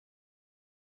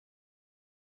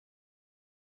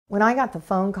When I got the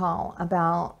phone call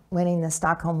about winning the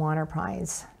Stockholm Water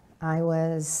Prize, I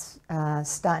was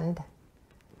stunned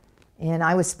and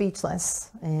I was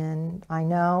speechless. And I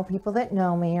know people that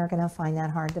know me are going to find that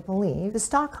hard to believe. The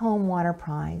Stockholm Water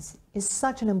Prize is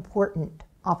such an important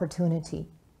opportunity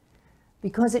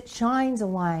because it shines a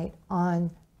light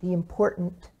on the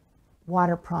important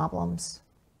water problems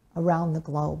around the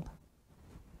globe.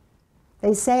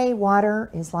 They say water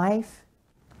is life,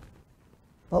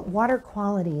 but water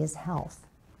quality is health.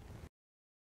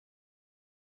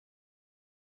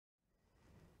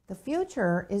 The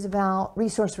future is about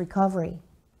resource recovery.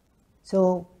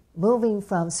 So moving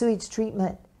from sewage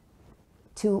treatment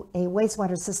to a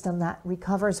wastewater system that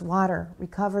recovers water,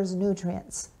 recovers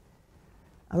nutrients,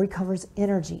 recovers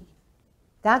energy.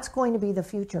 That's going to be the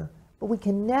future. But we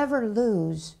can never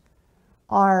lose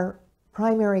our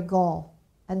primary goal,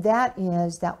 and that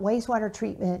is that wastewater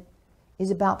treatment is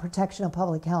about protection of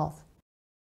public health.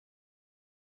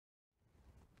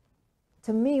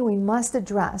 To me, we must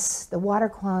address the water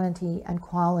quantity and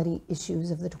quality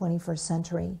issues of the 21st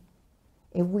century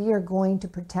if we are going to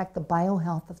protect the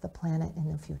biohealth of the planet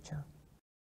in the future.